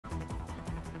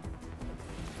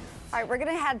All right, we're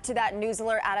going to head to that news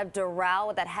alert out of Doral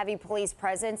with that heavy police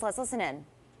presence. Let's listen in.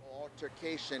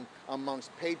 Altercation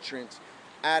amongst patrons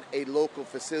at a local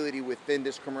facility within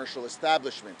this commercial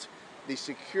establishment. The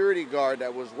security guard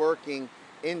that was working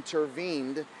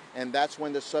intervened, and that's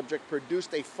when the subject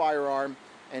produced a firearm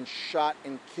and shot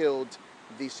and killed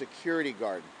the security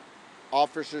guard.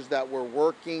 Officers that were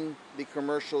working the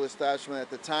commercial establishment at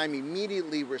the time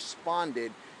immediately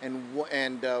responded,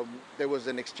 and there was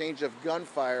an exchange of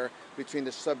gunfire between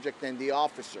the subject and the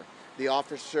officer. The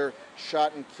officer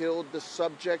shot and killed the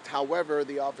subject. However,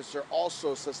 the officer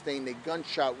also sustained a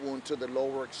gunshot wound to the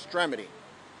lower extremity.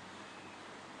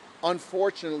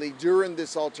 Unfortunately, during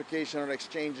this altercation or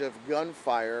exchange of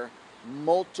gunfire,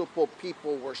 multiple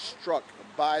people were struck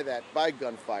by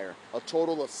gunfire, a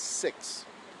total of 6.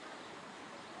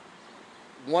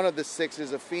 One of the 6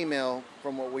 is a female,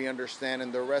 from what we understand,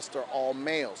 and the rest are all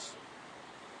males.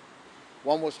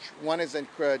 One is in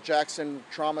Jackson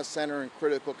Trauma Center in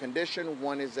critical condition.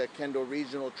 One is at Kendall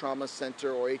Regional Trauma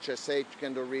Center, or HSH,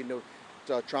 Kendall Regional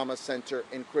Trauma Center,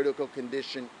 in critical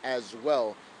condition as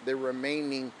well. The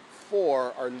remaining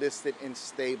 4 are listed in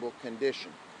stable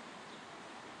condition.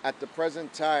 At the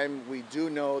present time, we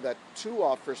do know that 2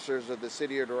 officers of the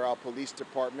City of Doral Police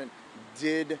Department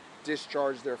did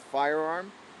discharge their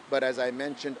firearm, but as I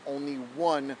mentioned, only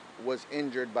 1 was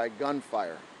injured by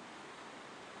gunfire.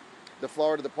 The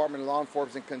Florida Department of Law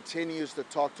Enforcement continues to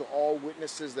talk to all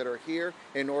witnesses that are here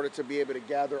in order to be able to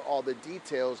gather all the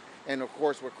details, and of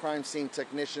course with crime scene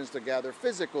technicians to gather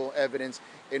physical evidence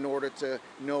in order to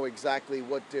know exactly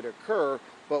what did occur.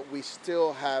 But we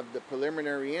still have the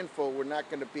preliminary info. We're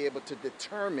not going to be able to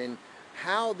determine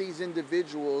how these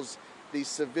individuals, these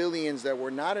civilians that were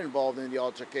not involved in the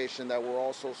altercation that were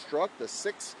also struck, the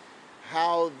 6,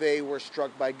 how they were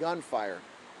struck by gunfire.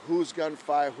 Whose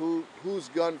gunfire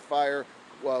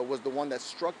was the one that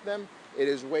struck them? It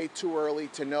is way too early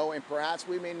to know, and perhaps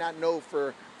we may not know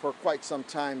for quite some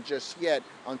time just yet,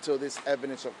 until this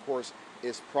evidence, of course,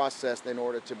 is processed in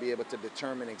order to be able to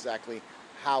determine exactly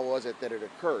how was it that it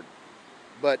occurred.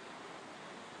 But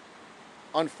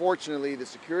unfortunately, the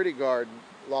security guard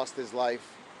lost his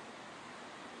life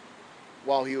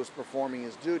while he was performing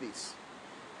his duties.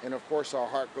 And of course, our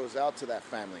heart goes out to that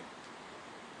family.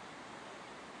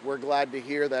 We're glad to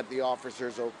hear that the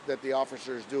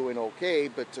officer's doing okay,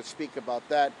 but to speak about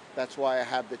that, that's why I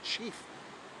have the chief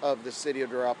of the City of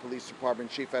Doral Police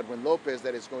Department, Chief Edwin Lopez,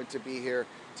 that is going to be here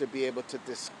to be able to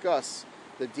discuss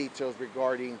the details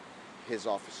regarding his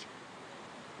officer.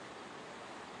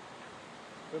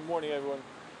 Good morning, everyone.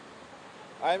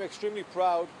 I am extremely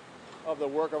proud of the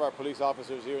work of our police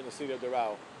officers here in the City of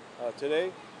Doral.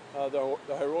 Today,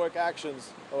 the heroic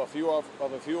actions of a few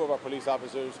of our police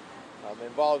officers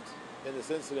involved in this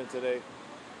incident today.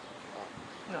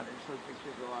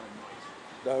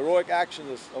 The heroic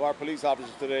actions of our police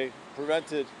officers today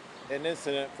prevented an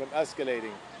incident from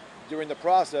escalating. During the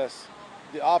process,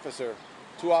 2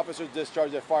 officers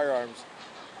discharged their firearms.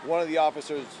 One of the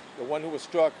officers, the one who was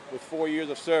struck with 4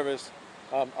 years of service,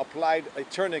 applied a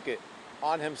tourniquet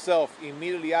on himself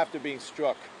immediately after being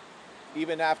struck,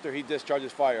 even after he discharged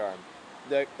his firearm.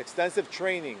 The extensive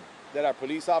training that our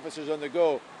police officers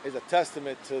undergo is a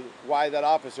testament to why that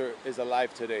officer is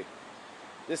alive today.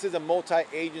 This is a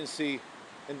multi-agency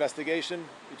investigation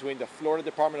between the Florida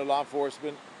Department of Law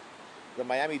Enforcement, the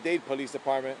Miami-Dade Police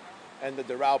Department, and the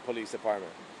Doral Police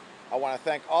Department. I want to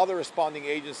thank all the responding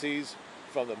agencies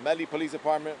from the Medley Police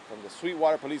Department, from the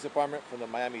Sweetwater Police Department, from the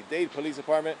Miami-Dade Police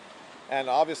Department, and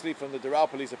obviously from the Doral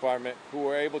Police Department, who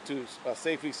were able to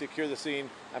safely secure the scene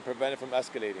and prevent it from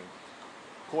escalating.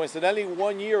 Coincidentally,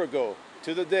 1 year ago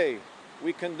to the day,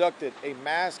 we conducted a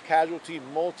mass casualty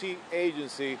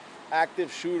multi-agency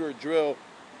active shooter drill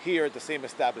here at the same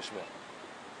establishment.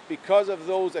 Because of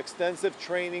those extensive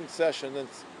training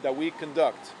sessions that we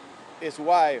conduct is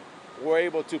why we're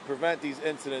able to prevent these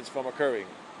incidents from occurring.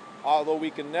 Although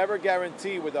we can never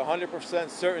guarantee with 100%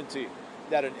 certainty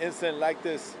that an incident like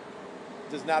this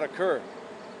does not occur,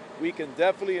 we can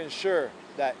definitely ensure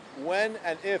that when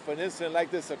and if an incident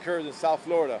like this occurs in South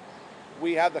Florida,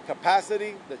 we have the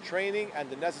capacity, the training, and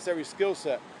the necessary skill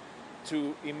set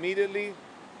to immediately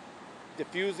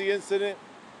defuse the incident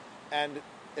and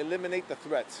eliminate the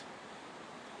threats.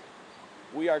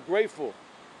 We are grateful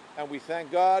and we thank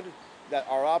God that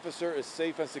our officer is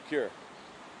safe and secure.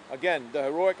 Again, the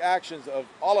heroic actions of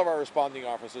all of our responding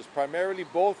officers, primarily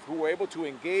both who were able to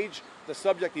engage the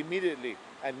subject immediately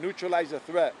and neutralize the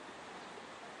threat.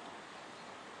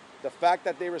 The fact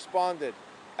that they responded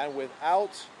and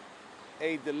without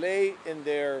a delay in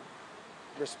their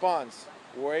response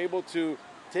were able to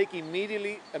take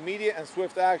immediate and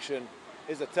swift action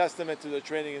is a testament to the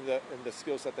training and the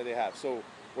skill set that they have. So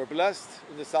we're blessed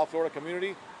in the South Florida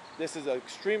community. This is an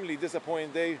extremely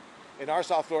disappointing day in our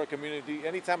South Florida community.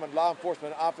 Anytime a law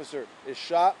enforcement officer is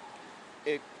shot,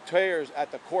 it tears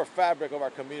at the core fabric of our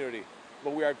community.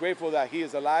 But we are grateful that he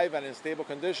is alive and in stable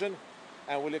condition,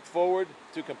 and we look forward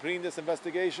to completing this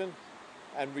investigation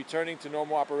and returning to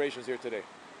normal operations here today.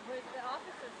 Were the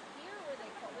officers here, or were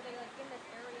they like in this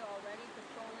area already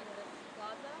patrolling this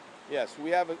plaza? Yes, we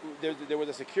have. There was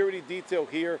a security detail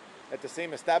here at the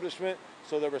same establishment,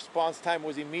 so the response time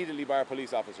was immediately by our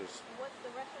police officers. What's the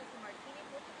restaurant? The Martini,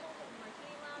 what's it called? The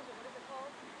Martini Lounge, or what is it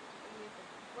called?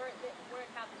 Where it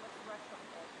happened? What's the restaurant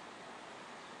called?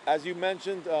 As you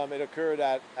mentioned, it occurred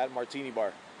at Martini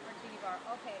Bar. Martini Bar.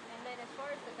 Okay. And then as far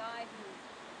as the guy who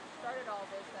started all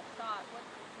this, that shot, what's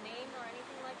his name or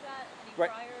anything like that? Any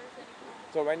priors?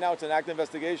 So right now it's an active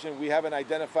investigation. We haven't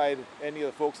identified any of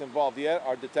the folks involved yet.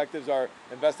 Our detectives are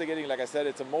investigating. Like I said,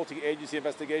 it's a multi-agency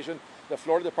investigation. The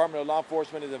Florida Department of Law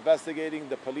Enforcement is investigating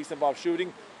the police-involved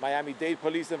shooting. Miami-Dade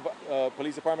Police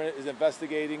Department is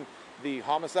investigating the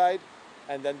homicide.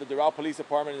 And then the Doral Police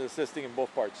Department is assisting in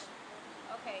both parts.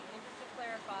 Okay, and just to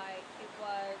clarify, it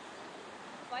was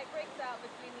a fight breaks out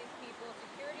between these people.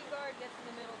 Security guard gets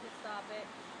in the middle to stop it.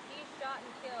 He's shot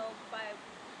and killed by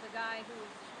the guy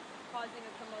who's causing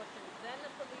a commotion. Then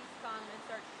the police come and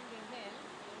start shooting him.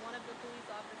 And one of the police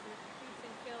officers shoots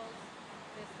and kills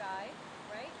this guy,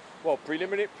 right? Well,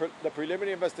 the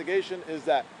preliminary investigation is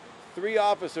that two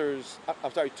officers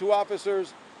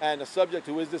and a subject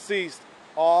who is deceased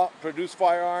all produced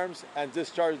firearms and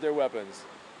discharged their weapons.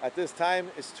 At this time,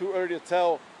 it's too early to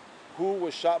tell who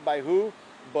was shot by who,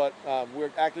 but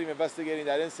we're actively investigating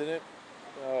that incident.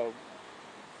 So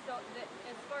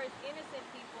as far as innocent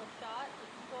people shot,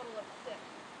 it's a total of 6.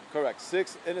 Correct.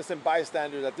 6 innocent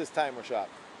bystanders at this time were shot.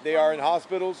 They are in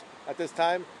hospitals at this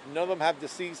time. None of them have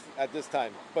deceased at this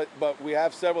time, but we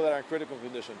have several that are in critical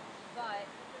condition. But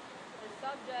the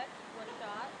subject was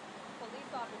shot,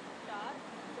 police officer shot,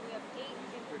 so we have 8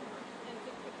 injured and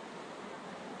 6 people.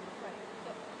 Right.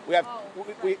 So, We have so it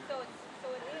is 9 total. So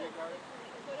it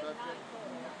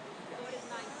is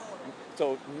 9 total.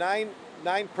 So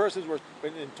nine persons were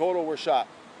in total were shot.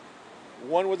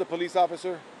 1 was a police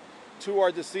officer, 2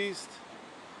 are deceased,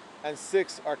 and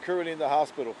 6 are currently in the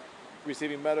hospital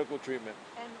receiving medical treatment.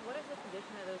 And what is the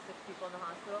condition of those 6 people in the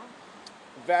hospital?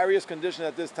 Various conditions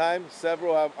at this time.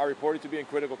 Several are reported to be in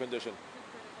critical condition.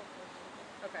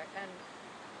 Okay, and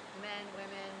men,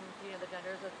 women, do you know the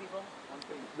genders of people?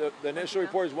 The initial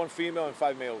report is 1 female and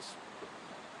 5 males.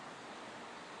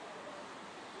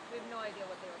 We have no idea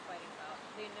what they were fighting about.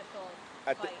 The initial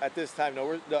fight. At this time,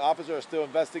 no. The officers are still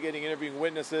investigating, interviewing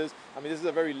witnesses. I mean, this is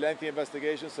a very lengthy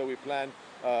investigation, so we plan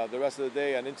the rest of the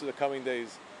day and into the coming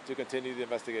days to continue the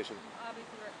investigation.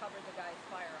 Obviously recovered the guy's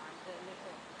firearms, the initial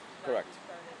guy Correct. who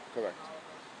started Correct. all of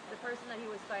this. The person that he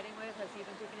was fighting with, has he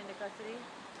been taken into custody?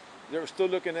 They're still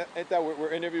looking at that.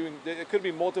 We're interviewing. It could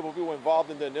be multiple people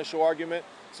involved in the initial argument.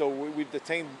 So we've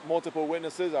detained multiple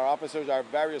witnesses. Our officers are at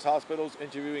various hospitals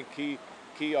interviewing key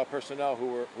personnel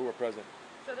who were present.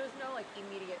 So there's no like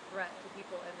immediate threat to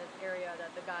people in this area that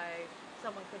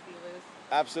someone could be loose?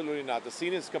 Absolutely not. The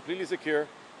scene is completely secure.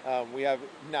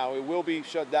 It will be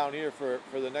shut down here for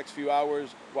the next few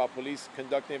hours while police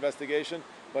conduct the investigation,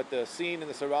 but the scene and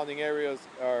the surrounding areas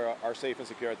are safe and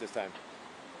secure at this time.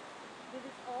 Did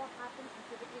this all happen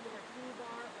specifically in the Martini Bar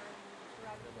or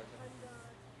in the surrounding?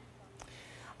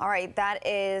 All right, that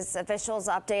is officials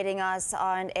updating us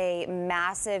on a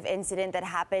massive incident that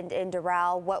happened in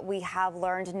Doral. What we have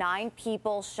learned, 9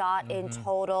 people shot in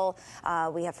total.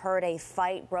 We have heard a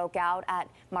fight broke out at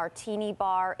Martini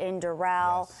Bar in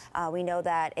Doral. Yes. We know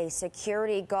that a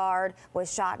security guard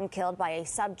was shot and killed by a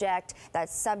subject. That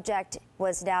subject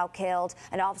was now killed.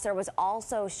 An officer was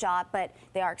also shot, but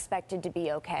they are expected to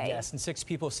be okay. Yes, and 6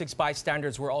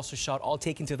 bystanders were also shot, all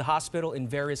taken to the hospital in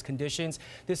various conditions.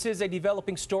 This is a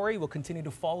developing story. We'll continue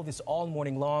to follow this all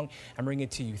morning long and bring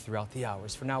it to you throughout the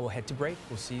hours. For now, we'll head to break.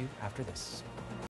 We'll see you after this.